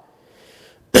 25.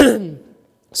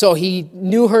 So he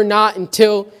knew her not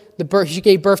until she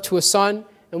gave birth to a son.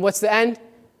 And what's the end?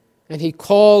 And he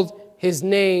called his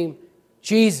name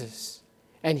Jesus.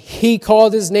 And he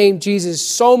called his name Jesus.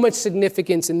 So much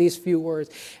significance in these few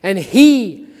words. And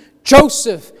he,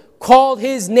 Joseph, called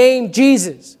his name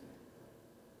Jesus.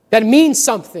 That means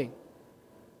something.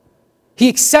 He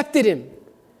accepted him.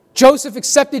 Joseph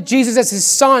accepted Jesus as his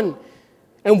son.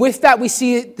 And with that, we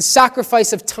see the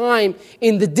sacrifice of time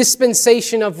in the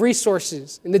dispensation of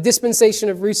resources.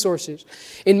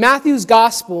 In Matthew's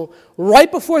gospel,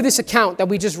 right before this account that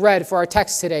we just read for our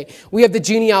text today, we have the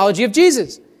genealogy of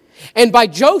Jesus. And by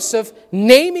Joseph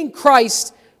naming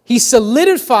Christ,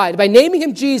 by naming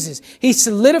him Jesus, he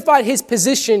solidified his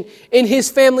position in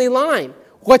his family line.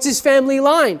 What's his family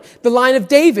line? The line of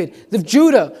David, of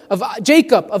Judah, of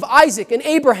Jacob, of Isaac, and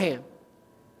Abraham.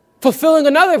 Fulfilling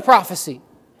another prophecy.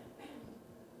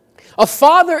 A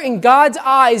father in God's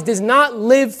eyes does not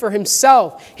live for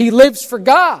himself. He lives for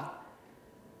God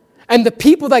and the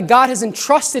people that God has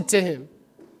entrusted to him.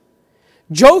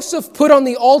 Joseph put on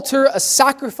the altar a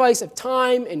sacrifice of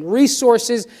time and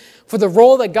resources for the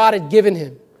role that God had given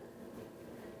him.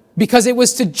 Because it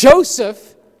was to Joseph,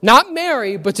 not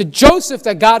Mary, but to Joseph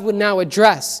that God would now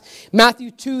address. Matthew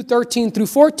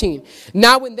 2:13-14.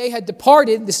 Now when they had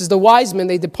departed, this is the wise men,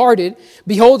 they departed,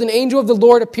 behold, an angel of the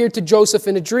Lord appeared to Joseph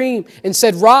in a dream and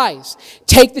said, Rise,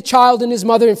 take the child and his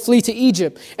mother and flee to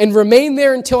Egypt, and remain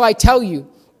there until I tell you.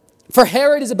 For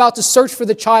Herod is about to search for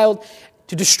the child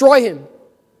to destroy him.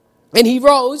 And he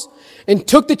rose and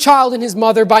took the child and his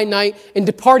mother by night and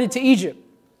departed to Egypt.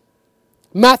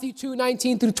 Matthew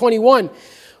 2:19-21.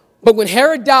 But when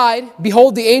Herod died,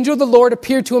 behold, the angel of the Lord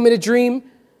appeared to him in a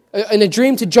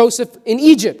dream to Joseph in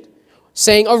Egypt,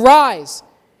 saying, Arise,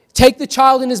 take the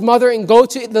child and his mother and go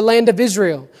to the land of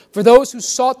Israel, for those who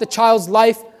sought the child's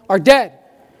life are dead.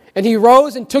 And he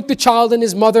rose and took the child and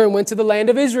his mother and went to the land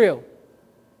of Israel.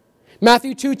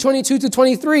 Matthew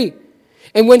 2:22-23.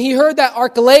 And when he heard that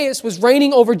Archelaus was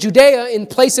reigning over Judea in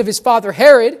place of his father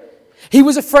Herod, he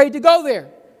was afraid to go there.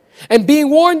 And being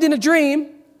warned in a dream,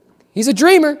 he's a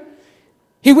dreamer,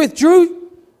 he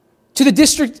withdrew to the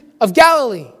district of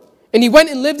Galilee. And he went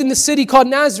and lived in the city called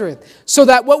Nazareth, so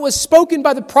that what was spoken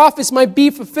by the prophets might be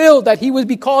fulfilled, that he would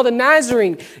be called a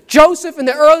Nazarene. Joseph, in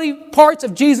the early parts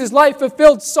of Jesus' life,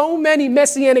 fulfilled so many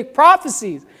messianic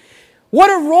prophecies. What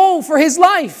a role for his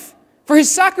life, for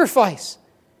his sacrifice.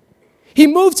 He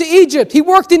moved to Egypt. He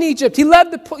worked in Egypt. He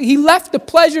left the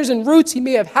pleasures and roots he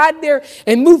may have had there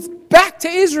and moved back to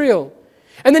Israel.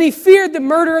 And then he feared the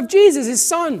murder of Jesus, his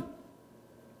son.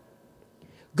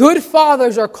 Good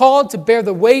fathers are called to bear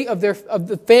the weight of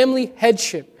the family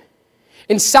headship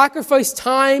and sacrifice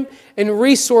time and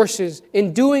resources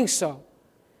in doing so.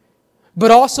 But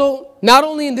also, not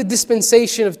only in the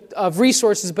dispensation of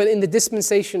resources, but in the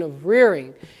dispensation of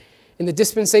rearing. In the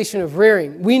dispensation of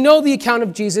rearing. We know the account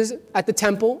of Jesus at the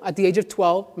temple at the age of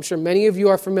 12. I'm sure many of you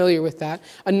are familiar with that.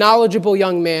 A knowledgeable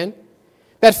young man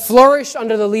that flourished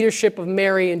under the leadership of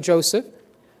Mary and Joseph.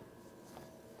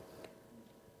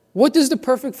 What does the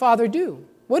perfect Father do?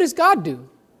 What does God do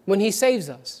when he saves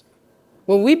us?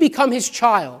 When we become his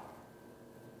child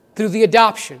through the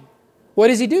adoption, what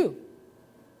does he do?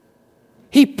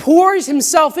 He pours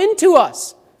himself into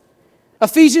us.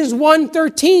 Ephesians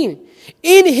 1:13.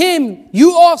 In him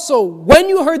you also, when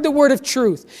you heard the word of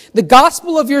truth, the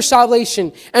gospel of your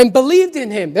salvation, and believed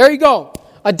in him. There you go.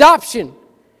 Adoption.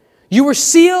 You were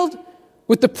sealed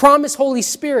with the promised Holy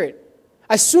Spirit.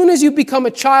 As soon as you become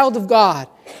a child of God,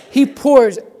 he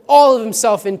pours all of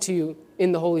himself into you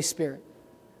in the Holy Spirit.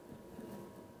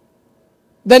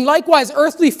 Then likewise,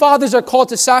 earthly fathers are called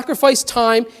to sacrifice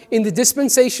time in the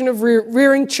dispensation of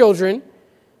rearing children,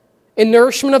 in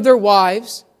nourishment of their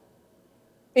wives,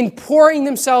 in pouring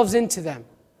themselves into them.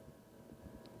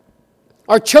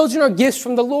 Our children are gifts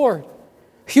from the Lord.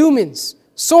 Humans,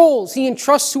 souls, he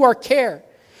entrusts to our care.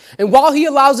 And while he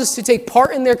allows us to take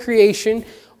part in their creation,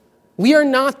 we are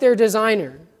not their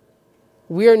designer.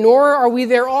 Nor are we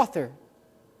their author.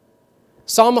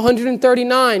 Psalm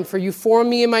 139, for you formed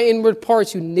me in my inward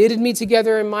parts. You knitted me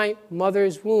together in my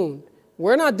mother's womb.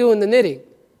 We're not doing the knitting.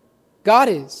 God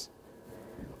is.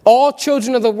 All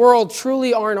children of the world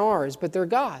truly aren't ours, but they're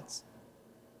God's.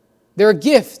 They're a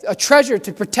gift, a treasure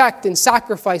to protect and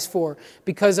sacrifice for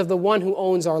because of the one who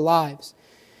owns our lives.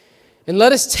 And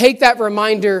let us take that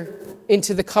reminder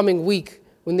into the coming week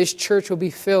when this church will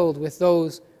be filled with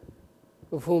those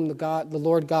of whom the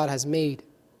Lord God has made.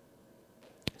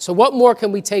 So what more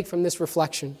can we take from this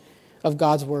reflection of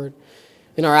God's word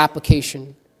in our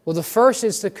application? Well, the first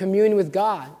is to commune with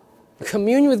God.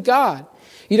 Commune with God.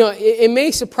 You know, it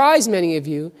may surprise many of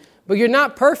you, but you're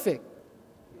not perfect.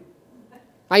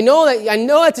 I know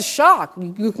that's a shock.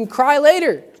 You can cry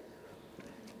later.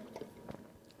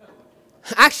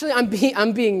 Actually,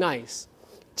 I'm being nice.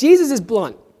 Jesus is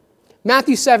blunt.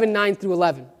 Matthew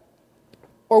 7:9-11.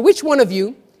 Or which one of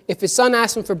you, if his son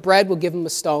asks him for bread, will give him a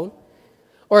stone?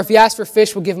 Or if he asks for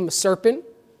fish, will give him a serpent?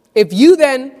 If you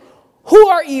then, who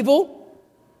are evil,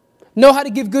 know how to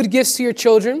give good gifts to your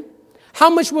children, how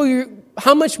much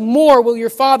more will your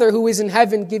Father who is in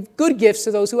heaven give good gifts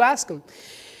to those who ask him?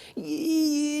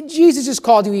 Jesus just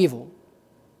called you evil.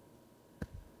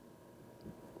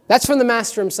 That's from the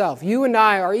Master himself. You and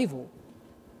I are evil.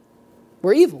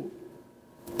 We're evil.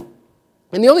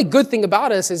 And the only good thing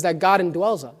about us is that God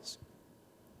indwells us.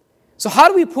 So how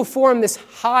do we perform this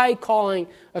high calling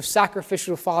of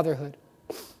sacrificial fatherhood?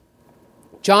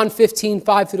 John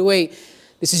 15:5-8.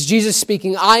 This is Jesus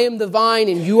speaking. I am the vine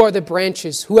and you are the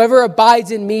branches. Whoever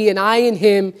abides in me and I in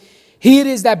him, he it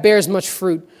is that bears much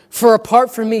fruit. For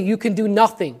apart from me, you can do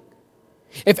nothing.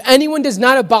 If anyone does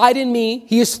not abide in me,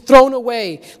 he is thrown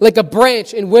away like a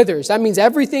branch and withers. That means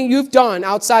everything you've done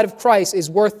outside of Christ is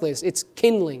worthless. It's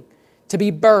kindling to be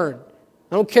burned.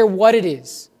 I don't care what it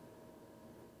is.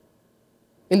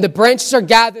 And the branches are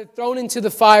gathered, thrown into the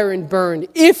fire and burned.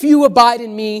 If you abide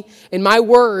in me and my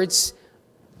words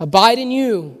abide in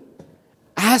you,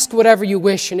 ask whatever you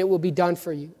wish and it will be done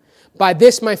for you. By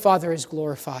this my Father is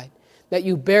glorified, that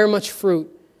you bear much fruit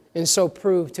and so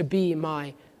prove to be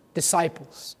my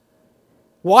disciples.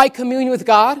 Why commune with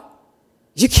God?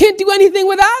 You can't do anything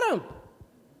without him.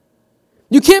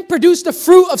 You can't produce the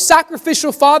fruit of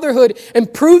sacrificial fatherhood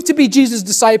and prove to be Jesus'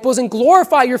 disciples and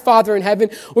glorify your Father in heaven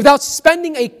without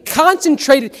spending a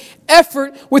concentrated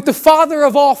effort with the Father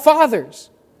of all fathers.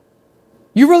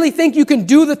 You really think you can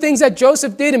do the things that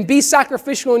Joseph did and be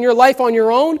sacrificial in your life on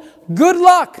your own? Good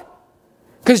luck.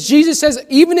 Because Jesus says,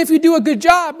 even if you do a good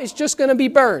job, it's just going to be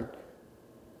burned.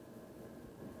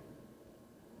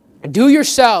 Do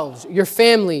yourselves, your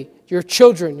family, your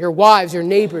children, your wives, your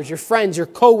neighbors, your friends, your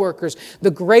co-workers,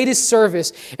 the greatest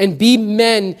service, and be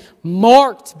men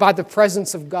marked by the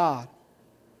presence of God,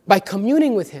 by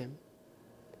communing with Him.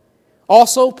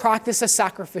 Also, practice a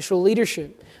sacrificial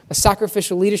leadership. A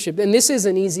sacrificial leadership. And this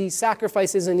isn't easy.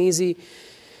 Sacrifice isn't easy.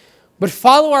 But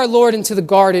follow our Lord into the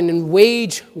garden and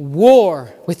wage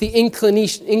war with the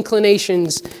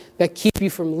inclinations that keep you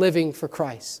from living for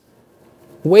Christ.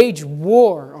 Wage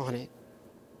war on it.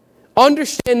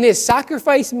 Understand this.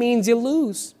 Sacrifice means you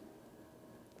lose.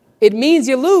 It means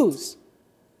you lose.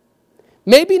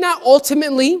 Maybe not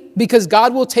ultimately, because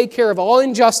God will take care of all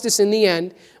injustice in the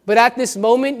end, but at this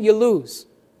moment, you lose.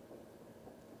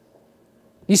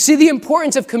 You see the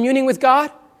importance of communing with God?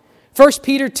 1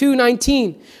 Peter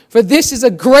 2:19. For this is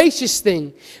a gracious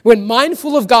thing. When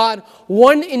mindful of God,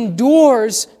 one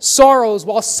endures sorrows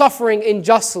while suffering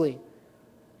unjustly.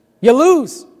 You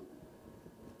lose.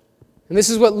 And this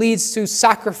is what leads to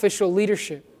sacrificial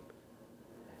leadership.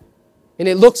 And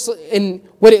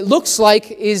what it looks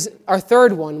like is our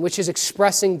third one, which is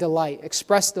expressing delight.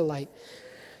 Express delight.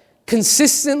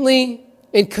 Consistently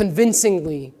and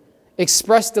convincingly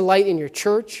express delight in your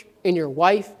church, in your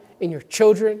wife, in your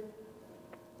children.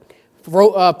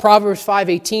 Proverbs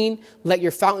 5:18, let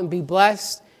your fountain be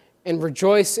blessed and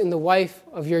rejoice in the wife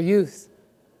of your youth.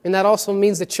 And that also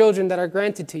means the children that are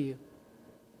granted to you.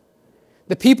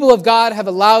 The people God have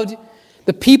allowed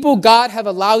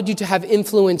you to have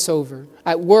influence over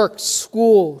at work,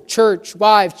 school, church,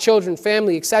 wives, children,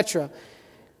 family, etc.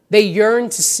 They yearn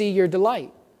to see your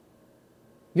delight.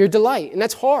 Your delight. And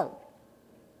that's hard.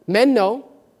 Men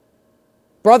know.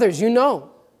 Brothers, you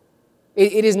know.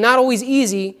 It is not always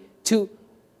easy to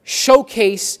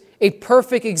showcase a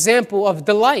perfect example of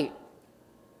delight.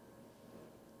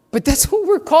 But that's what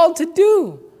we're called to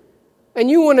do. And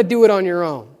you want to do it on your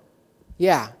own.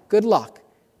 Yeah, good luck.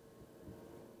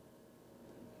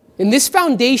 And this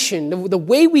foundation, the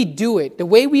way we do it, the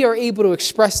way we are able to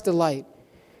express delight,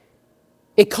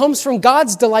 it comes from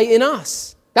God's delight in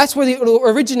us. That's where it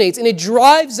originates. And it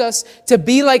drives us to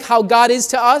be like how God is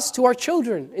to us, to our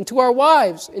children, and to our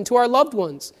wives, and to our loved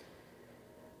ones.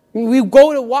 We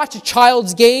go to watch a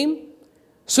child's game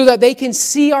so that they can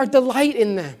see our delight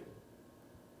in them.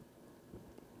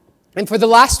 And for the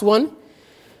last one,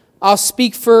 I'll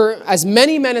speak for as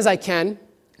many men as I can,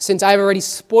 since I've already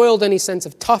spoiled any sense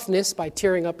of toughness by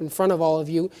tearing up in front of all of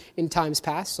you in times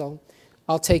past, so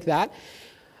I'll take that.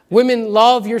 Women,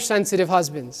 love your sensitive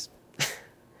husbands.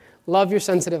 Love your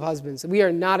sensitive husbands. We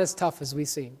are not as tough as we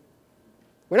seem.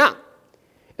 We're not.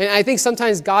 And I think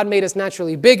sometimes God made us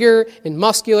naturally bigger and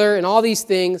muscular and all these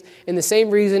things. And the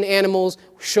same reason animals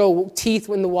show teeth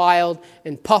in the wild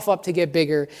and puff up to get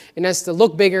bigger. And that's to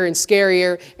look bigger and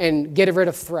scarier and get rid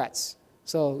of threats.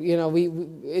 So,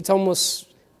 it's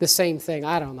almost the same thing.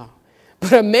 I don't know.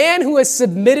 But a man who has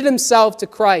submitted himself to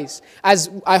Christ, as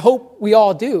I hope we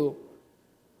all do,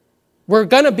 we're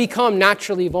going to become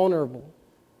naturally vulnerable.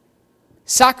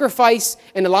 Sacrifice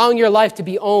and allowing your life to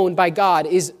be owned by God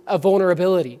is a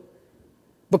vulnerability.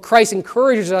 But Christ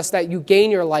encourages us that you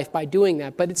gain your life by doing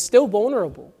that, but it's still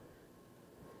vulnerable.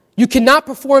 You cannot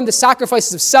perform the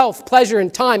sacrifices of self, pleasure,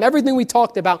 and time, everything we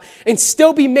talked about, and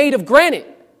still be made of granite.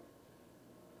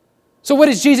 So what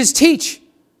does Jesus teach?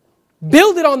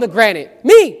 Build it on the granite.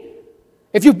 Me.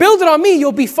 If you build it on me,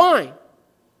 you'll be fine.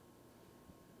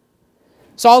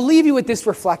 So I'll leave you with this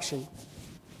reflection.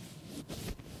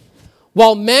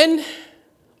 While men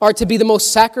are to be the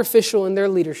most sacrificial in their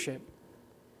leadership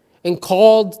and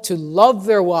called to love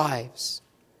their wives,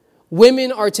 women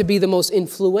are to be the most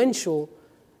influential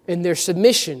in their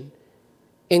submission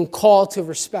and called to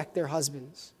respect their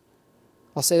husbands.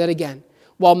 I'll say that again.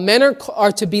 While men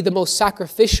are to be the most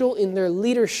sacrificial in their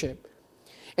leadership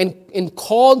and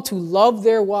called to love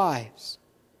their wives,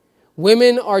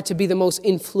 women are to be the most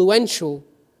influential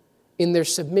in their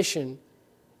submission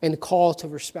and called to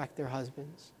respect their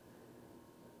husbands.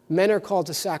 Men are called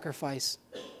to sacrifice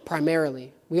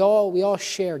primarily. We all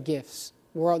share gifts.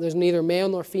 There's neither male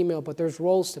nor female, but there's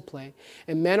roles to play.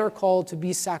 And men are called to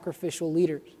be sacrificial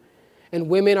leaders. And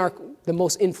women are the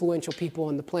most influential people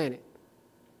on the planet.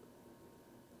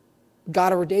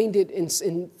 God ordained it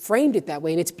and framed it that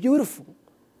way, and it's beautiful.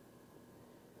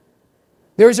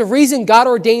 There's a reason God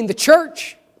ordained the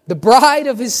church, the bride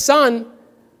of His Son,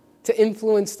 to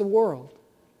influence the world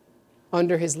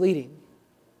under His leading.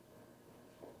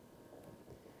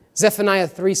 Zephaniah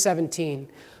 3:17.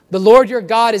 The Lord your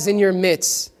God is in your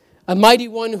midst, a mighty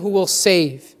one who will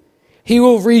save. He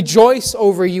will rejoice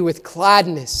over you with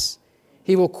gladness.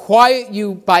 He will quiet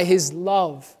you by his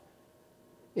love,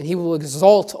 and he will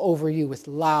exult over you with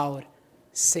loud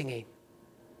singing.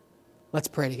 Let's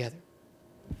pray together.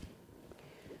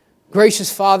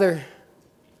 Gracious Father,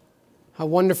 how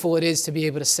wonderful it is to be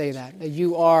able to say that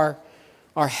you are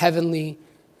our heavenly,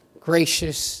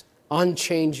 gracious,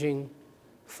 unchanging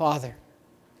Father.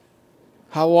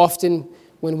 How often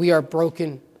when we are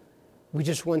broken, we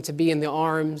just want to be in the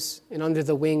arms and under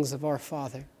the wings of our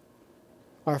Father.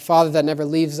 Our Father that never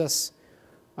leaves us,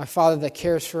 our Father that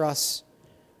cares for us,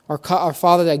 our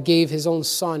Father that gave his own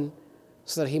Son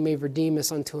so that he may redeem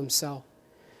us unto himself.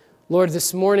 Lord,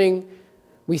 this morning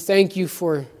we thank you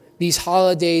for these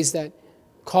holidays that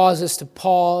cause us to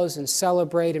pause and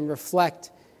celebrate and reflect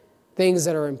things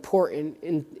that are important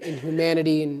in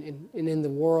humanity and in the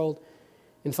world.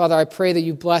 And Father, I pray that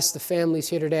you bless the families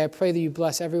here today. I pray that you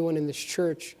bless everyone in this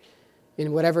church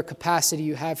in whatever capacity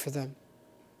you have for them.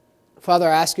 Father,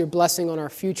 I ask your blessing on our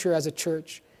future as a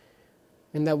church,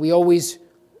 and that we always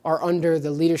are under the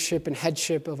leadership and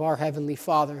headship of our Heavenly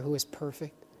Father who is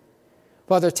perfect.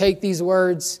 Father, take these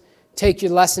words, take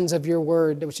your lessons of your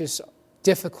word, which is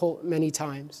difficult many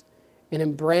times,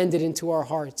 and brand it into our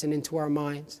hearts and into our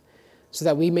minds, so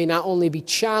that we may not only be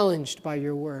challenged by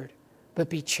your word, but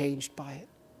be changed by it.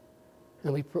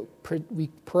 And we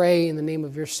pray in the name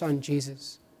of your Son,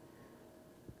 Jesus.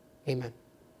 Amen.